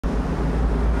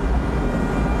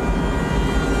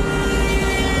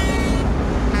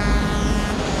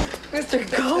Mr.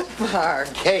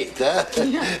 Goldfarb. Kate, huh?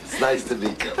 Yeah. It's nice to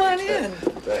meet you. Come on in.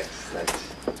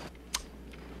 Thanks.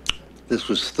 This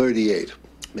was 38,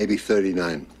 maybe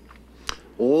 39.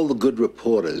 All the good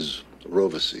reporters were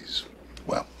overseas.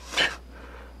 Well,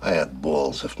 I had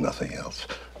balls, if nothing else.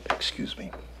 Excuse me.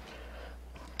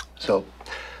 So,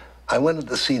 I wanted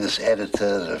to see this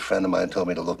editor that a friend of mine told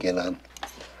me to look in on.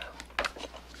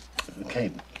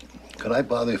 Kate, could I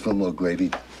bother you for more gravy?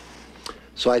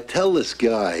 So I tell this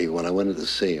guy, when I wanted to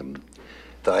see him,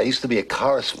 that I used to be a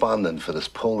correspondent for this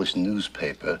Polish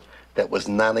newspaper that was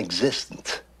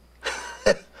non-existent.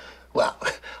 Well,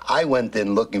 I went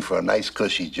in looking for a nice,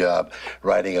 cushy job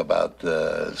writing about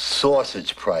the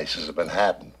sausage prices of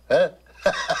Manhattan. Huh?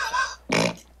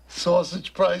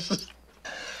 Sausage prices?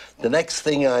 The next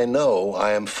thing I know,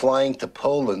 I am flying to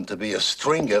Poland to be a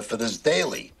stringer for this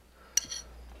daily.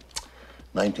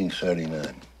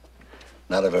 1939.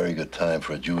 Not a very good time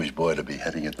for a Jewish boy to be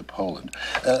heading into Poland.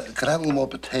 Could I have a little more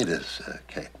potatoes,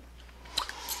 Kate?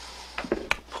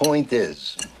 Point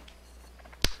is,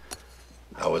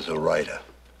 I was a writer.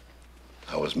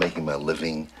 I was making my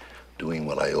living doing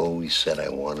what I always said I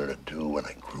wanted to do when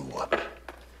I grew up.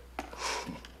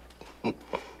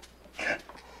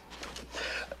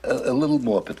 A little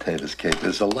more potatoes, Kate.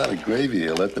 There's a lot of gravy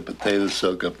here. Let the potatoes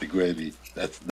soak up the gravy. That's